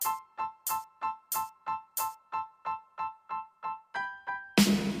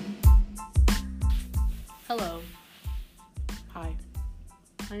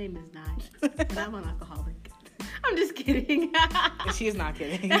My name is Nai, and I'm an alcoholic. I'm just kidding. She's not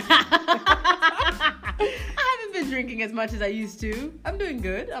kidding. I haven't been drinking as much as I used to. I'm doing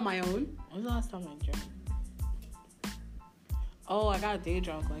good on my own. When's the last time I drank? Oh, I got day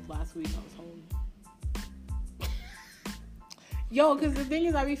drunk like last week. I was home. Yo, because the thing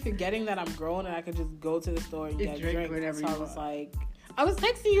is, I be forgetting that I'm grown and I could just go to the store and get a drink. Whenever so you I was want. like, I was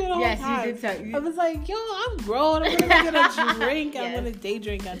texting you the whole time. Yes, you did tell me. I was like, yo, I'm grown. I'm gonna get a drink. Yes. I'm gonna day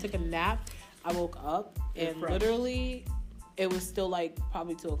drink. I took a nap. I woke up and literally, it was still like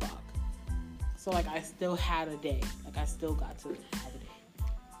probably 2:00. So like I still had a day. Like I still got to have a day.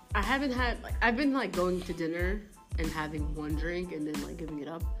 I haven't had, like, I've been, like, going to dinner and having one drink and then, like, giving it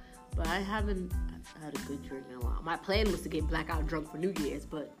up. But I haven't had a good drink in a while. My plan was to get blackout drunk for New Year's,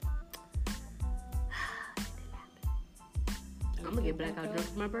 but it didn't happen. I'm going to get blackout drunk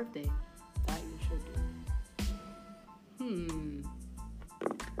for my birthday. That you should do. You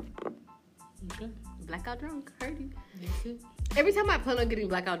should. Blackout drunk. Heard you. You should. Every time I plan on getting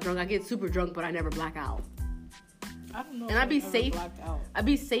blackout drunk, I get super drunk, but I never black out. I don't know. And I'd be I've ever safe. blacked out. I'd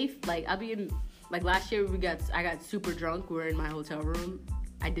be safe. Like, I'd be in, like, last year I got super drunk. We were in my hotel room.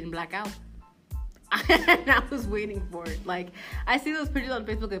 I didn't black out. And I was waiting for it. Like, I see those pictures on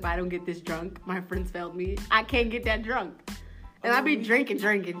Facebook. If I don't get this drunk, my friends failed me. I can't get that drunk. And I be drinking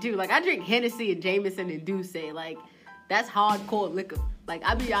too. Like, I drink Hennessy and Jameson and Douce. Like, that's hardcore liquor. Like,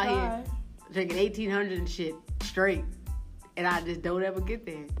 I be out here drinking 1800 and shit straight. And I just don't ever get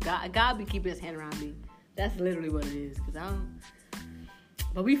there. God be keeping his hand around me. That's literally what it is. Cause I don't.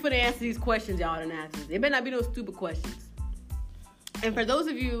 But we finna answer these questions y'all done answer. There better not be no stupid questions. And for those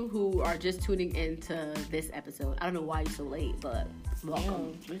of you who are just tuning into this episode, I don't know why you're so late, but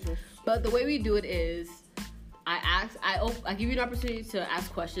welcome. Jesus. But the way we do it is, I give you an opportunity to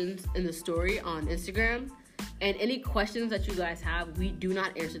ask questions in the story on Instagram. And any questions that you guys have, we do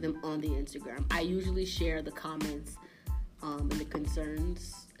not answer them on the Instagram. I usually share the comments and the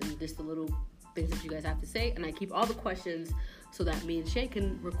concerns and just the little things that you guys have to say. And I keep all the questions so that me and Shay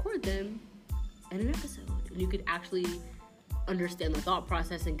can record them in an episode. And you could actually understand the thought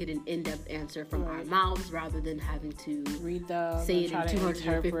process and get an in-depth answer from our mouths rather than having to read them, say it in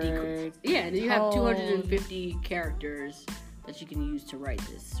 250. Yeah, and then you have 250 characters that you can use to write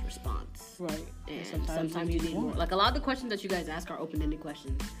this response. Right. And sometimes you need more. Like, a lot of the questions that you guys ask are open-ended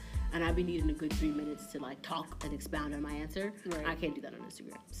questions. And I'd be needing a good 3 minutes to, like, talk and expound on my answer. Right. I can't do that on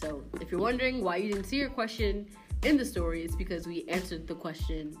Instagram. So if you're wondering why you didn't see your question in the story, it's because we answered the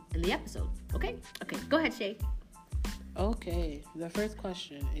question in the episode. Okay? Okay. Go ahead, Shay. Okay. The first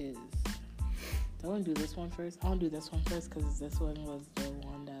question is... Do I want to do this one first? I want to do this one first because this one was the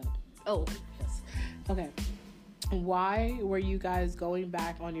one that... Oh. Yes. Okay. Why were you guys going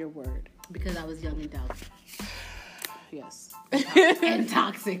back on your word? Because I was young and dumb. Yes. And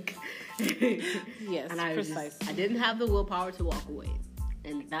toxic. Yes, And I didn't have the willpower to walk away.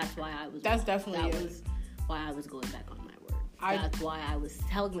 And that's why I was... That's definitely it. That was why I was going back on my word. That's why I was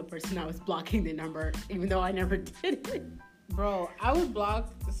telling the person I was blocking the number, even though I never did it. Bro, I would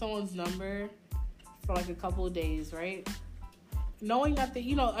block someone's number for like a couple of days, right? Knowing that they,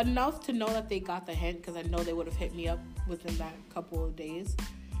 enough to know that they got the hint, because I know they would have hit me up within that couple of days.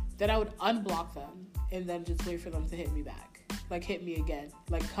 Then I would unblock them and then just wait for them to hit me back. Like, hit me again.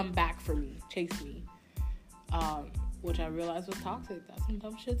 Like, come back for me. Chase me. Which I realized was toxic. That's some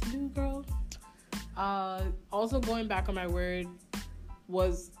dumb shit to do, girl. Also, going back on my word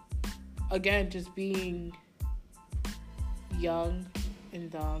was, again, just being young and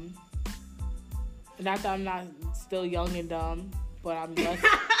dumb. Not that I'm not still young and dumb, but I'm less.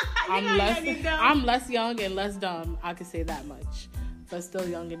 I'm less young and less dumb. I could say that much, but still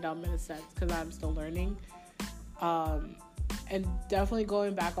young and dumb in a sense because I'm still learning. And definitely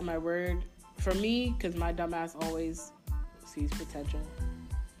going back on my word for me, because my dumbass always sees potential,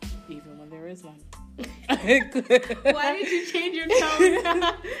 even when there is none. Why did you change your tone?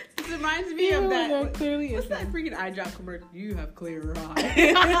 This reminds me of that. Clearly, what's that freaking eye drop commercial? You have clear eyes.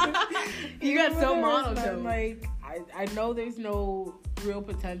 You got so monotone. Like, I know there's no real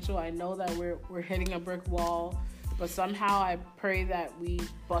potential. I know that we're hitting a brick wall, but somehow I pray that we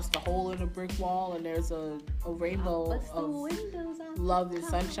bust a hole in a brick wall and there's a rainbow of love and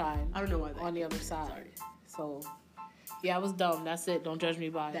sunshine. I don't know why on the other side. Sorry. So. Yeah, I was dumb. That's it. Don't judge me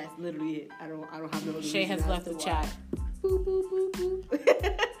by it. That's literally it. I don't have no other Shay reason has left the chat. Boop, boop, boop,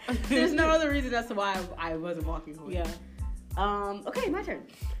 boop. There's no other reason as to why I wasn't walking away. Yeah. Okay, my turn.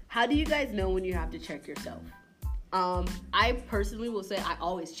 How do you guys know when you have to check yourself? I personally will say I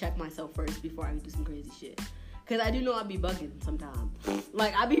always check myself first before I do some crazy shit. Because I do know I be bugging sometimes.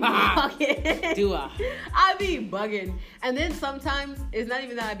 Like, I be bugging. Do I? I be bugging. And then sometimes, it's not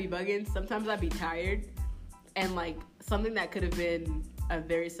even that I be bugging. Sometimes I be tired. And, like, something that could have been a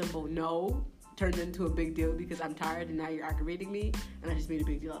very simple no turns into a big deal because I'm tired and now you're aggravating me. And I just made a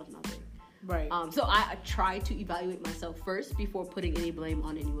big deal out of nothing. Right. So I try to evaluate myself first before putting any blame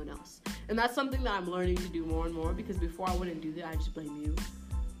on anyone else. And that's something that I'm learning to do more and more because before I wouldn't do that. I just blame you.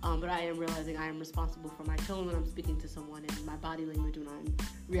 But I am realizing I am responsible for my tone when I'm speaking to someone and my body language when I'm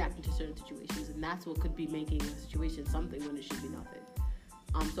reacting to certain situations. And that's what could be making a situation something when it should be nothing.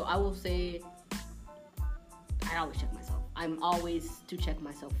 So I will say I always check myself. I'm always to check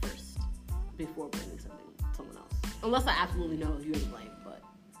myself first before blaming someone else. Unless I absolutely know you're to blame. But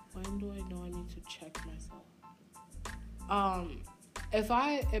when do I know I need to check myself? If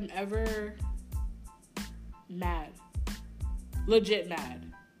I am ever mad, legit mad,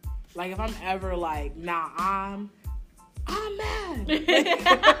 like if I'm ever like, nah, I'm mad.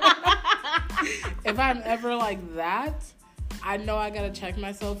 If I'm ever like that, I know I gotta check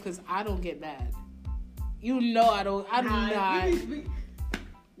myself because I don't get mad. You know I do not. We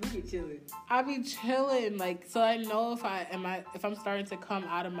be chilling. I be chilling, like, so I know if I'm starting to come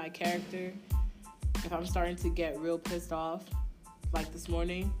out of my character, if I'm starting to get real pissed off, like this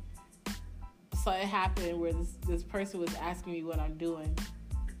morning. So it happened where this person was asking me what I'm doing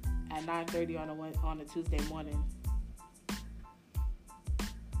at 9:30 on a Tuesday morning.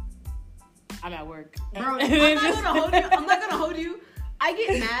 I'm at work. Bro, I'm not gonna hold you. I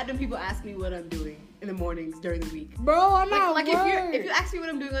get mad when people ask me what I'm doing in the mornings during the week. Bro, I'm at like work. if you ask me what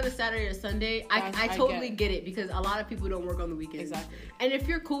I'm doing on a Saturday or Sunday, I totally get it because a lot of people don't work on the weekends. Exactly. And if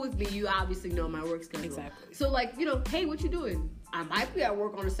you're cool with me, you obviously know my work schedule. Exactly. So like, hey, what you doing? I might be at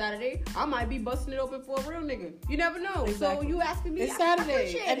work on a Saturday. I might be busting it open for a real nigga. You never know. Exactly. So you asking me? It's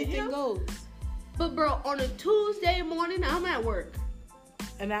Saturday. Anything goes. But bro, on a Tuesday morning, I'm at work.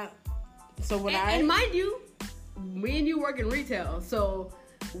 And mind you, me and you work in retail, so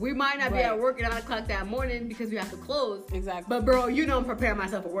we might not be at work at 9 o'clock that morning because we have to close. Exactly. But bro, you know I'm preparing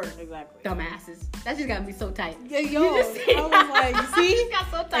myself for work. Exactly. Dumbasses. That just got me so tight. Yeah, yo, I was like, see? It got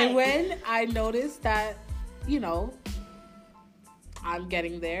so tight. And when I noticed that, I'm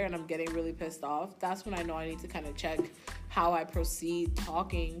getting there and I'm getting really pissed off, that's when I know I need to kind of check how I proceed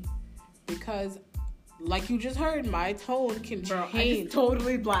talking because, like you just heard, my tone can change. I just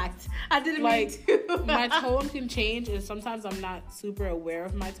totally blacked. I didn't mean to. My tone can change, and sometimes I'm not super aware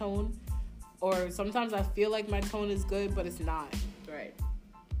of my tone, or sometimes I feel like my tone is good, but it's not. Right.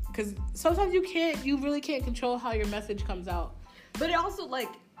 Because sometimes you really can't control how your message comes out. But it also, I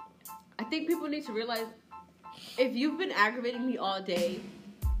think people need to realize, if you've been aggravating me all day,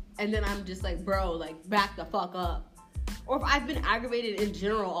 and then I'm just like, bro, back the fuck up. Or if I've been aggravated in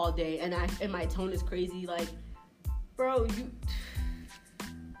general all day, and my tone is crazy, bro,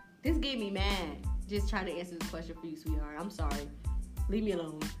 this gave me mad. Just trying to answer this question for you, sweetheart. I'm sorry. Leave me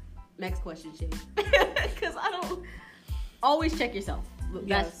alone. Next question, Shay. Because I don't... Always check yourself.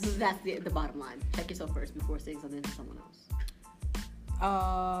 That's the bottom line. Check yourself first before saying something to someone else.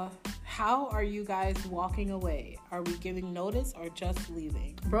 How are you guys walking away? Are we giving notice or just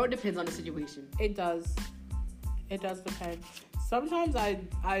leaving? Bro, it depends on the situation. It does. It does depend. Sometimes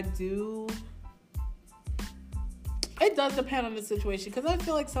I do... It does depend on the situation. Because I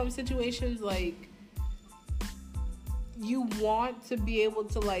feel like some situations, you want to be able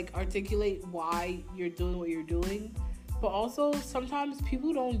to, articulate why you're doing what you're doing. But also, sometimes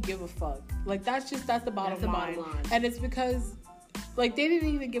people don't give a fuck. That's the bottom line. And it's because... they didn't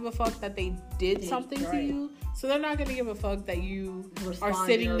even give a fuck that they did something to you. So they're not going to give a fuck that you are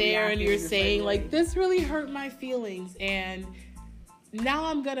sitting there and you're saying, this really hurt my feelings. And now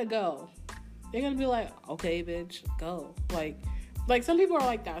I'm going to go. They're going to be like, okay, bitch, go. Some people are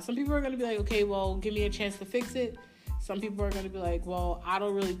like that. Some people are going to be like, okay, well, give me a chance to fix it. Some people are going to be like, well, I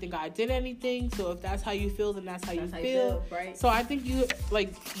don't really think I did anything. So if that's how you feel, then that's how you feel. Right? So I think you,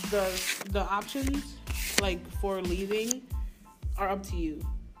 the options, for leaving are up to you,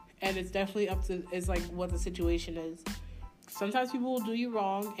 and it's definitely up to what the situation is. Sometimes people will do you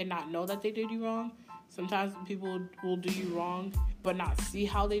wrong and not know that they did you wrong. Sometimes people will do you wrong but not see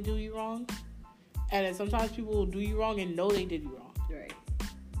how they do you wrong, and then sometimes people will do you wrong and know they did you wrong, right,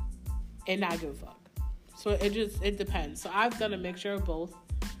 and not give a fuck. So it depends. So I've done a mixture of both.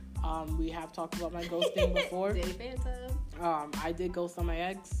 We have talked about my ghosting before. I did ghost on my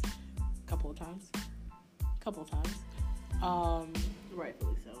ex a couple of times.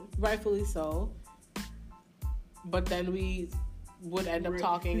 Rightfully so. But then we would end up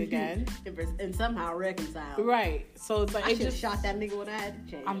talking again. And somehow reconcile. Right. So it's I just shot that nigga when I had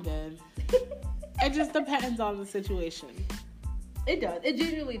to change. I'm dead. It just depends on the situation. It does. It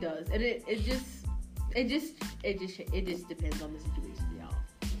genuinely does, and it just depends on the situation, y'all.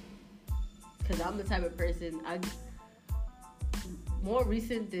 Because I'm the type of person, more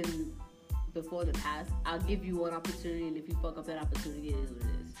recent than before in the past, I'll give you one opportunity, and if you fuck up that opportunity, it is what it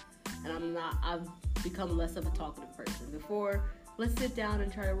is. And I've become less of a talkative person. Before, let's sit down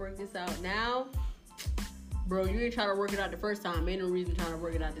and try to work this out. Now, bro, you ain't trying to work it out the first time. Ain't no reason trying to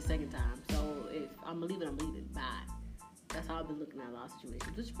work it out the second time. So if I'm leaving, I'm leaving. Bye. That's how I've been looking at a lot of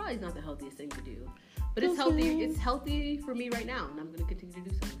situations, which probably is not the healthiest thing to do. But it's healthy. It's healthy for me right now, and I'm going to continue to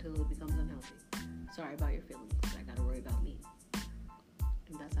do so until it becomes unhealthy. Sorry about your feelings. I got to worry about me.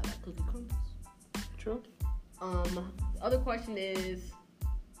 And that's how that cookie crumbles. True. The other question is,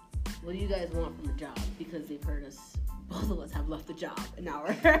 what do you guys want from a job? Because they've heard us, both of us have left the job an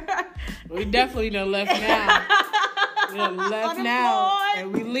hour. We definitely done left now. We done left now.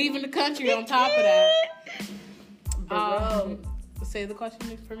 And we leaving the country on top of that. Say the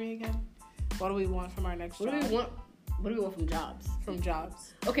question for me again. What do we want from our next job? What do we want from jobs? From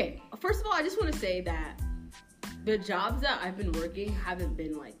jobs. Okay, first of all, I just want to say that the jobs that I've been working haven't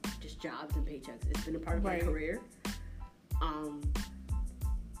been like just jobs and paychecks. It's been a part of my career.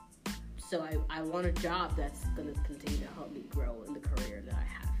 So I want a job that's going to continue to help me grow in the career that I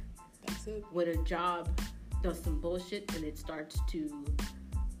have. That's it. When a job does some bullshit and it starts to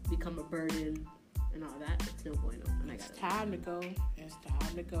become a burden and all that, it's no bueno. It's time to go. It's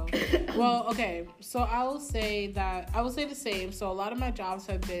time to go. Well, okay. So I will say the same. So a lot of my jobs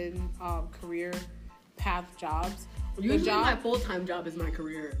have been career path jobs. Usually my full-time job is my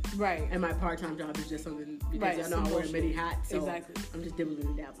career. Right. And my part-time job is just something because I know I wear many hats. So exactly. I'm just dibbling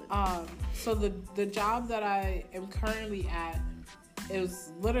and dabbling. So the job that I am currently at, it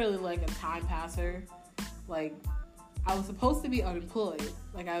was literally like a time passer. Like, I was supposed to be unemployed.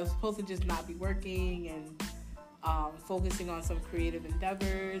 Like, I was supposed to just not be working and focusing on some creative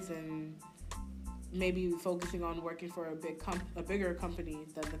endeavors and maybe focusing on working for a bigger company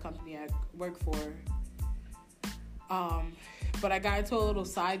than the company I work for. But I got into a little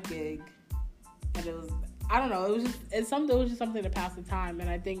side gig, and it was, I don't know, it was just something to pass the time. And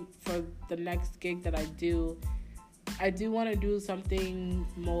I think for the next gig that I do want to do something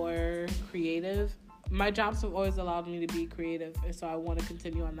more creative. My jobs have always allowed me to be creative, and so I want to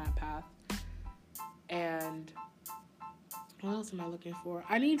continue on that path. And what else am I looking for?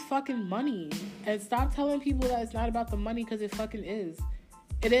 I need fucking money. And stop telling people that it's not about the money, because it fucking is.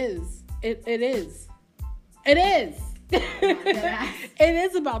 It is. It is. It is. It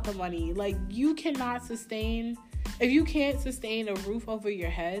is about the money. Like, you cannot sustain, if you can't sustain a roof over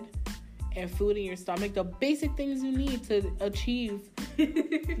your head and food in your stomach, the basic things you need to achieve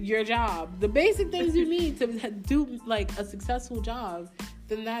your job, the basic things you need to do like a successful job,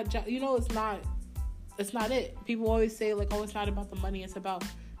 then that job, it's not it. People always say like, oh, it's not about the money, it's about,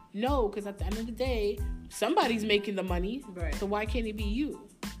 no, because at the end of the day, somebody's making the money, right? So why can't it be you?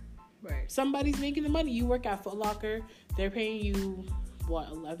 Right. Somebody's making the money. You work at Foot Locker, they're paying you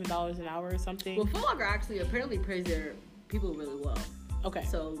what, $11 an hour or something? Well, Foot Locker actually apparently pays their people really well. Okay.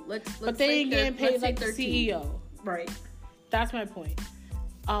 So let's but they ain't getting paid like the CEO. Right. That's my point.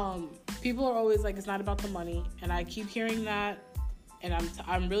 People are always like, it's not about the money, and I keep hearing that, and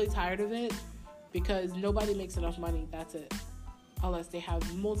I'm really tired of it, because nobody makes enough money. That's it. Unless they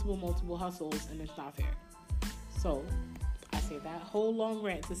have multiple hustles, and it's not fair. So I say that whole long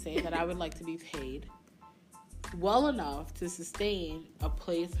rant to say that I would like to be paid well enough to sustain a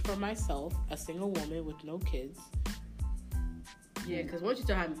place for myself, a single woman with no kids. Yeah, because once you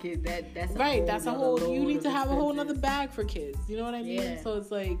start having kids, that's right. That's a whole. You need to have a whole nother bag for kids. You know what I mean? Yeah. So it's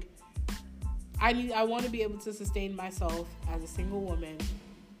like, I want to be able to sustain myself as a single woman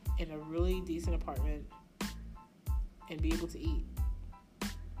in a really decent apartment and be able to eat.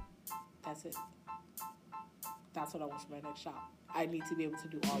 That's it. That's what I want for my next job. I need to be able to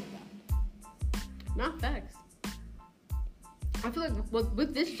do all of that. Not facts. I feel like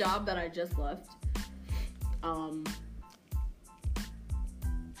with this job that I just left,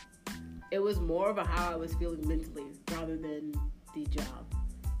 it was more of how I was feeling mentally rather than the job.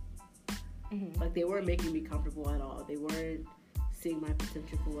 Mm-hmm. Like, they weren't making me comfortable at all. They weren't seeing my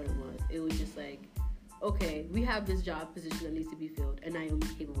potential for what it was. It was just like, okay, we have this job position that needs to be filled, and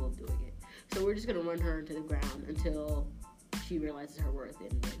Naomi's capable of doing it. So we're just going to run her into the ground until she realizes her worth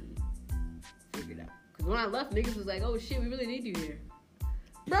and then figure it out. Because when I left, niggas was like, oh shit, we really need you here.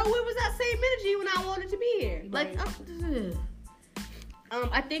 Bro, where was that same energy when I wanted to be here? Right. Like,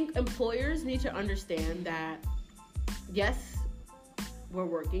 I think employers need to understand that, yes, we're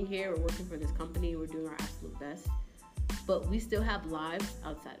working here, we're working for this company, we're doing our absolute best, but we still have lives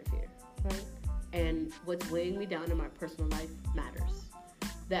outside of here. Right. And what's weighing me down in my personal life matters.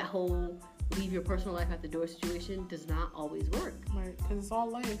 That whole leave your personal life at the door situation does not always work. Right, because it's all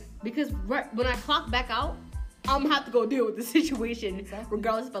life. Because when I clock back out, I'm gonna have to go deal with the situation, Exactly.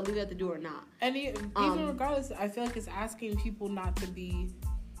 regardless if I leave it at the door or not. And even regardless, I feel like it's asking people not to be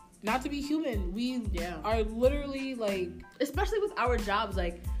human. We are literally like, especially with our jobs,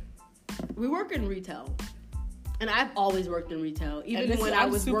 like we work in retail, and I've always worked in retail. Even when I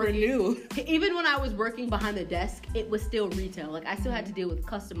was super new. Even when I was working behind the desk, it was still retail. Like I still had to deal with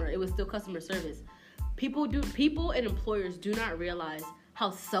customer. It was still customer service. People and employers do not realize how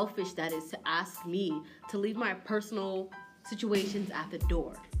selfish that is to ask me to leave my personal situations at the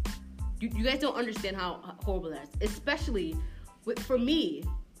door. You guys don't understand how horrible that is. Especially for me,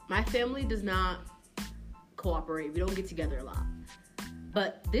 my family does not cooperate. We don't get together a lot.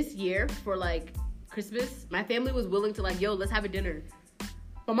 But this year, for like Christmas, my family was willing to like, yo, let's have a dinner.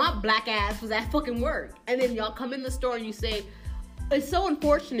 But my black ass was at fucking work. And then y'all come in the store and you say, it's so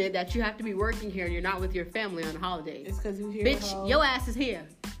unfortunate that you have to be working here and you're not with your family on holidays. It's because you here. Bitch, your ass is here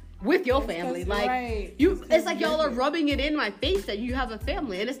with your family. Like right. it's like y'all are rubbing it in my face that you have a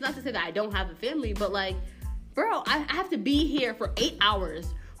family. And it's not to say that I don't have a family, but like, bro, I have to be here for 8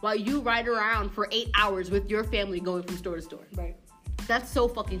 hours while you ride around for 8 hours with your family going from store to store. Right. That's so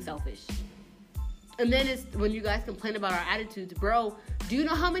fucking selfish. And then it's when you guys complain about our attitudes, bro, do you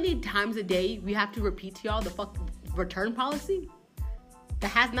know how many times a day we have to repeat to y'all the fucking return policy? That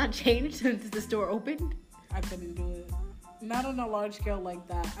has not changed since the store opened. I couldn't do it. Not on a large scale like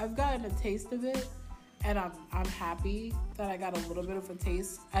that. I've gotten a taste of it, and I'm happy that I got a little bit of a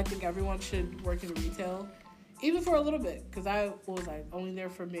taste. I think everyone should work in retail, even for a little bit, because I was like only there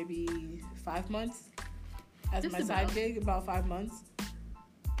for maybe 5 months as Just my about. side gig, about 5 months.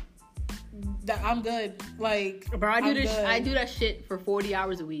 That I'm good. Like, Bro, I do that shit for 40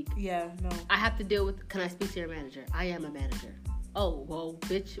 hours a week. Yeah, no. I have to deal with, can I speak to your manager? I am a manager. Oh, well,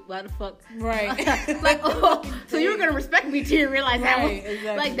 bitch, why the fuck? Right. Like, oh, so you're going to respect me till you realize that. Right,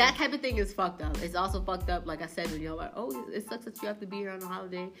 exactly. Like, that type of thing is fucked up. It's also fucked up, like I said, when you're like, oh, it sucks that you have to be here on a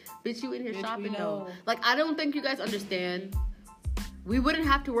holiday. Bitch, you in here Bitch, shopping, we though. know. Like, I don't think you guys understand. We wouldn't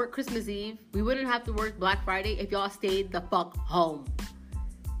have to work Christmas Eve. We wouldn't have to work Black Friday if y'all stayed the fuck home.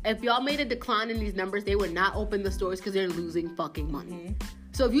 If y'all made a decline in these numbers, they would not open the stores because they're losing fucking money. Mm-hmm.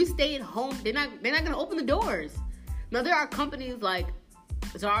 So if you stay at home, they're not gonna open the doors. Now there are companies like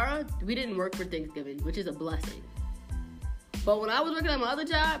Zara. We didn't work for Thanksgiving, which is a blessing. But when I was working at my other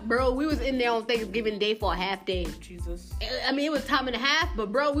job, bro, we was in there on Thanksgiving Day for a half day. Jesus. I mean, it was time and a half,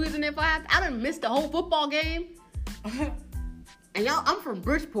 but bro, we was in there for half. I done missed the whole football game. And y'all, I'm from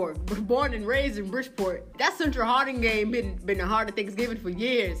Bridgeport, born and raised in Bridgeport. That Central Harding game been the heart of Thanksgiving for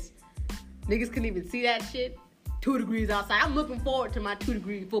years. Niggas couldn't even see that shit. 2 degrees outside. I'm looking forward to my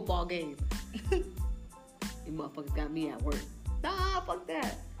 2-degree football game. You motherfuckers got me at work. Nah, fuck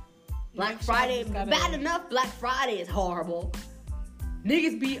that. Black Friday, bad enough. Black Friday is horrible.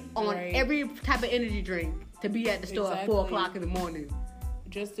 Niggas be on every type of energy drink to be at the store at 4 o'clock in the morning.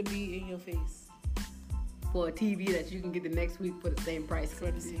 Just to be in your face. For a TV that you can get the next week for the same price. For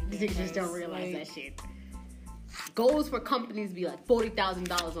the same Niggas just don't realize that shit. Goals for companies be like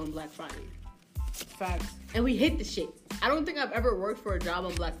 $40,000 on Black Friday. Facts. And we hit the shit. I don't think I've ever worked for a job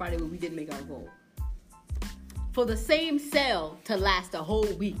on Black Friday where we didn't make our goal. For the same sale to last a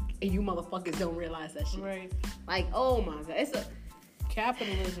whole week, and you motherfuckers don't realize that shit. Right. Like, oh my god, it's a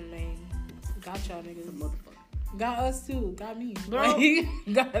capitalism, man. Got y'all niggas. It's a motherfucker. Got us too. Got me. Bro. Like,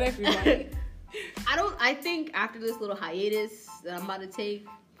 got everybody. I think after this little hiatus that I'm about to take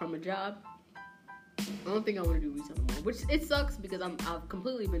from a job, I don't think I want to do retail anymore. Which it sucks because I've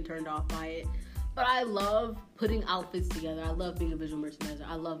completely been turned off by it. But I love putting outfits together. I love being a visual merchandiser.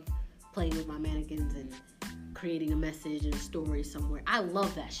 I love playing with my mannequins and creating a message and a story somewhere. I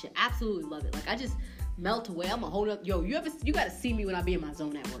love that shit. Absolutely love it. Like I just melt away. I'm a whole up. Yo, you gotta see me when I be in my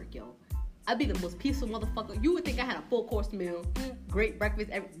zone at work, yo. I'd be the most peaceful motherfucker. You would think I had a full course meal, great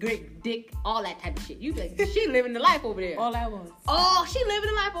breakfast, great dick, all that type of shit. You like, she living the life over there. All at once. Oh, she living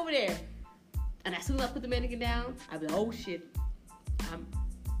the life over there. And as soon as I put the mannequin down, I'd be like, oh shit, I'm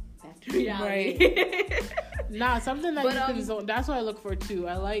back to reality. Right. Nah, something that you can zone. That's what I look for too.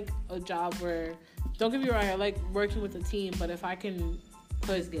 I like a job where, don't get me wrong, I like working with a team, but if I can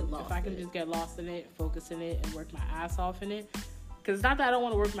just get lost in it, focus in it, and work my ass off in it. Because it's not that I don't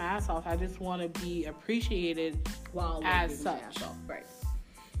want to work my ass off. I just want to be appreciated while as such. Right.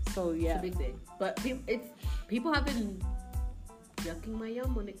 So, yeah. It's a big thing. But people have been yucking my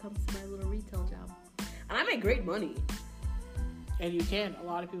yum when it comes to my little retail job. And I make great money. And you can. A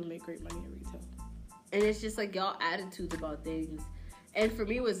lot of people make great money in retail. And it's just like y'all attitudes about things. And for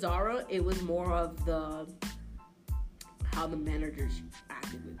me with Zara, it was more of how the managers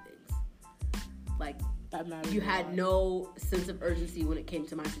acted with things. Like, you had no sense of urgency when it came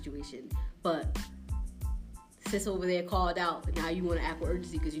to my situation. But sis over there called out. Now you want to act with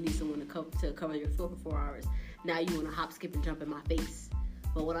urgency because you need someone to cover your floor for 4 hours. Now you want to hop, skip, and jump in my face.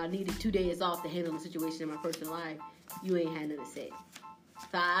 But when I needed 2 days off to handle the situation in my personal life, you ain't had nothing to say.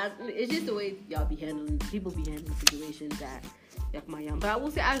 So it's just the way people be handling situations that yuck my yum. But I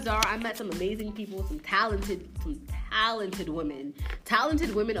will say at Zara, I met some amazing people, some talented women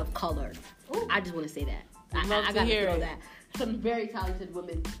of color. Ooh. I just want to say that. I gotta throw that. Some very talented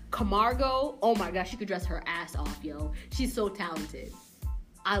women. Camargo, oh my gosh, she could dress her ass off, yo. She's so talented.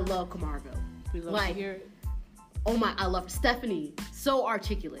 I love Camargo. We love to hear it. Oh my, I love Stephanie. So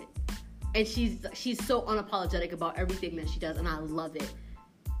articulate. And she's so unapologetic about everything that she does, and I love it.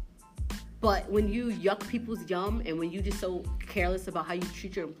 But when you yuck people's yum, and when you just so careless about how you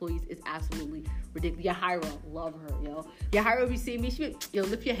treat your employees, it's absolutely ridiculous. Yahira, love her, yo. Yahira, if you see me, she be, yo,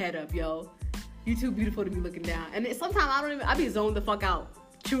 lift your head up, yo. You too beautiful to be looking down. And sometimes I be zoned the fuck out,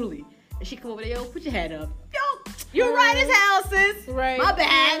 truly. And she come over there, yo, put your head up. Yo, you're right as hell, sis. Right. My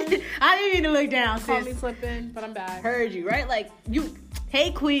bad. I didn't mean to look down, sis. Call me flipping, but I'm back. Heard you, right? Like,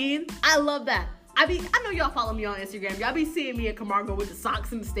 hey, queen. I love that. I know y'all follow me on Instagram. Y'all be seeing me at Camargo with the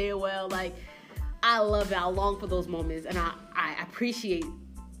socks in the stairwell. Like, I love it. I long for those moments. And I appreciate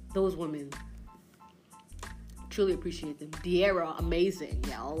those women. Truly appreciate them. De'Ara, amazing,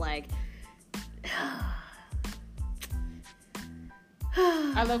 y'all. Like,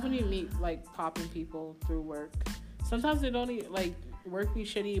 I love when you meet, like, popping people through work. Sometimes they don't even, like, work be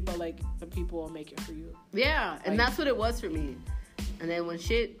shitty, but, like, the people will make it for you. Yeah, and that's what it was for me. And then when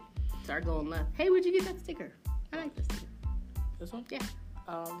shit started going left, hey, where'd you get that sticker? I like this sticker. This one? Yeah.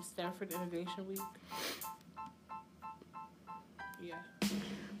 Stanford Innovation Week. Yeah.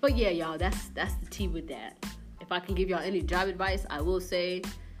 But yeah, y'all, that's the tea with that. If I can give y'all any job advice, I will say,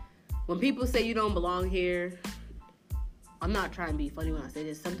 when people say you don't belong here, I'm not trying to be funny when I say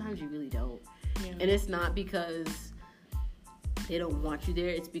this. Sometimes you really don't. Yeah. And it's not because they don't want you there.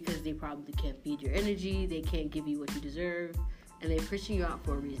 It's because they probably can't feed your energy. They can't give you what you deserve. And they're pushing you out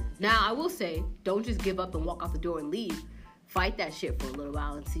for a reason. Now, I will say, don't just give up and walk out the door and leave. Fight that shit for a little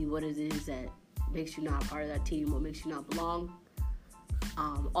while and see what it is that makes you not part of that team, what makes you not belong.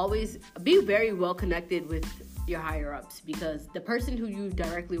 Always be very well connected with your higher ups, because the person who you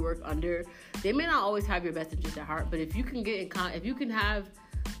directly work under, they may not always have your best interest at heart, but if you can if you can have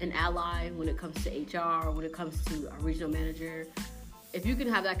an ally when it comes to HR or when it comes to a regional manager, if you can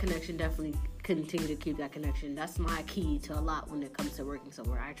have that connection, definitely continue to keep that connection. That's my key to a lot when it comes to working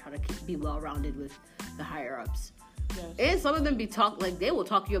somewhere. I try to be well-rounded with the higher ups. Yes. And some of them they will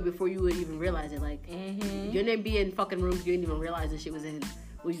talk you up before you would even realize it. Like, your name be in fucking rooms you didn't even realize this shit was in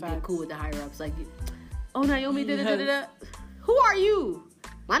when you get cool with the higher ups. Like, oh, Naomi, da-da-da-da-da. Who are you?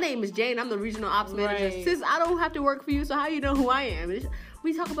 My name is Jane. I'm the regional ops manager. Right. Sis, I don't have to work for you, so how you know who I am?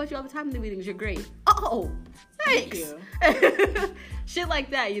 We talk about you all the time in the meetings. You're great. Oh, thanks. Thank you. Shit like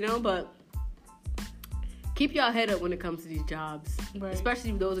that, but keep y'all head up when it comes to these jobs. Right.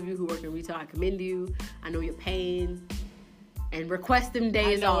 Especially those of you who work in retail. I commend you. I know your pain. And request them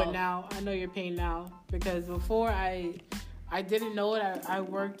days off. I know your pain now. Because before I didn't know it. I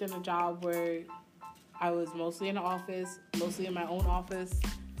worked in a job where I was mostly in the office, mostly in my own office.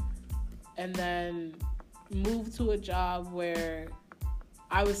 And then moved to a job where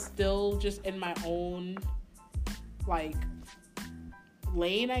I was still just in my own, like,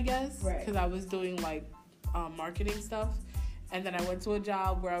 lane, I guess. Right. Because I was doing, like, marketing stuff. And then I went to a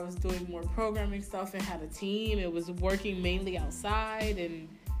job where I was doing more programming stuff and had a team. It was working mainly outside. And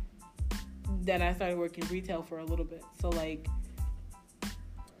then I started working retail for a little bit. So, like,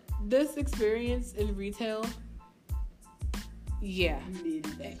 this experience in retail, yeah. You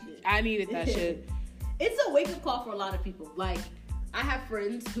needed that shit. I needed that shit. It's a wake-up call for a lot of people. Like, I have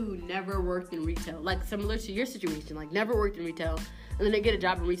friends who never worked in retail. Like, similar to your situation. Like, never worked in retail. And then they get a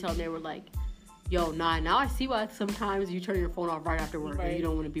job in retail and they were like, yo, nah, now I see why sometimes you turn your phone off right after work and you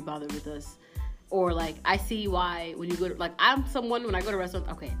don't want to be bothered with us. Or, like, I see why when you go to, like, I'm someone, when I go to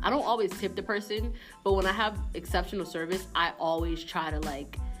restaurants, okay, I don't always tip the person, but when I have exceptional service, I always try to,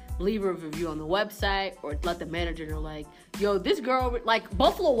 like, leave a review on the website or let the manager know, like, yo, this girl, like,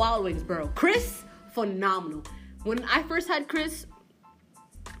 Buffalo Wild Wings, bro. Chris, phenomenal. When I first had Chris,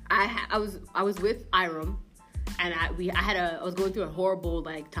 I was with Iram, and I was going through a horrible,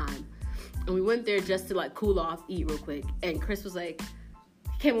 like, time. And we went there just to, like, cool off, eat real quick. And Chris was like,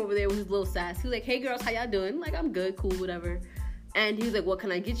 he came over there with his little sass. He was like, hey, girls, how y'all doing? Like, I'm good, cool, whatever. And he was like, what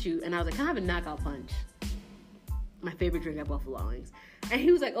can I get you? And I was like, can I have a knockout punch? my favorite drink at Buffalo Wings. And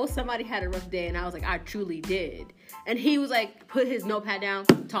he was like, oh, somebody had a rough day. And I was like, I truly did. And he was like, put his notepad down,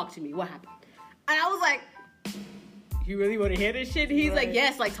 talk to me. What happened? And I was like, you really want to hear this shit? He's like,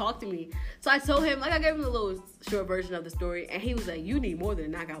 yes, like, talk to me. So I told him, like, I gave him a little short version of the story. And he was like, you need more than a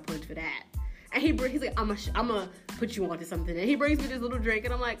knockout punch for that. And he's like, I'm gonna put you onto something. And he brings me this little drink.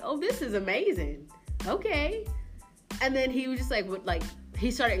 And I'm like, oh, this is amazing. Okay. And then he was just like,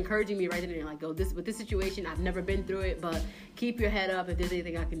 he started encouraging me right then and there, like, go, with this situation, I've never been through it, but keep your head up. If there's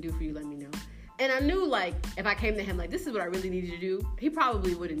anything I can do for you, let me know. And I knew, like, if I came to him, like, this is what I really needed to do, he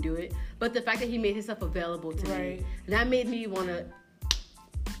probably wouldn't do it. But the fact that he made himself available to me, that made me want to,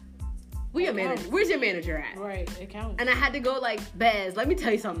 where's your manager at? Right, it counts. And I had to go, like, Baz, let me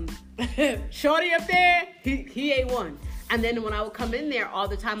tell you something. Shorty up there, he ain't one. And then when I would come in there all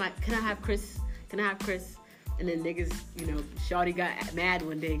the time, can I have Chris? And then niggas, Shorty got mad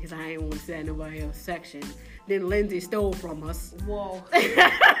one day because I ain't want to sit in nobody else's section. Then Lindsay stole from us. Whoa.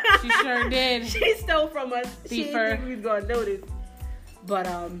 She sure did. She stole from us. Beefer. She didn't think we was going to notice. But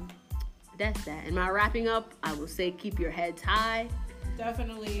that's that. And my wrapping up, I will say keep your heads high.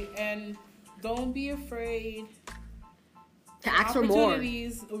 Definitely. And don't be afraid to ask for more.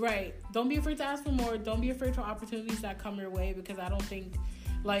 Right. Don't be afraid to ask for more. Don't be afraid for opportunities that come your way, because I don't think,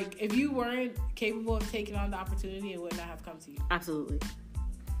 like, if you weren't capable of taking on the opportunity, it would not have come to you. Absolutely.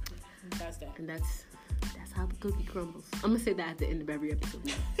 That's that. And that's how the cookie crumbles. I'm going to say that at the end of every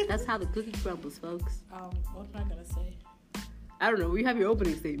episode. That's how the cookie crumbles, folks. What am I going to say? I don't know. You have your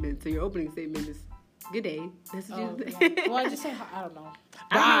opening statement. So your opening statement is, good day. That's what you say. Well, I just said, I don't know.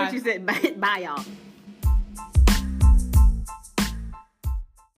 I don't know what you said. Bye, y'all.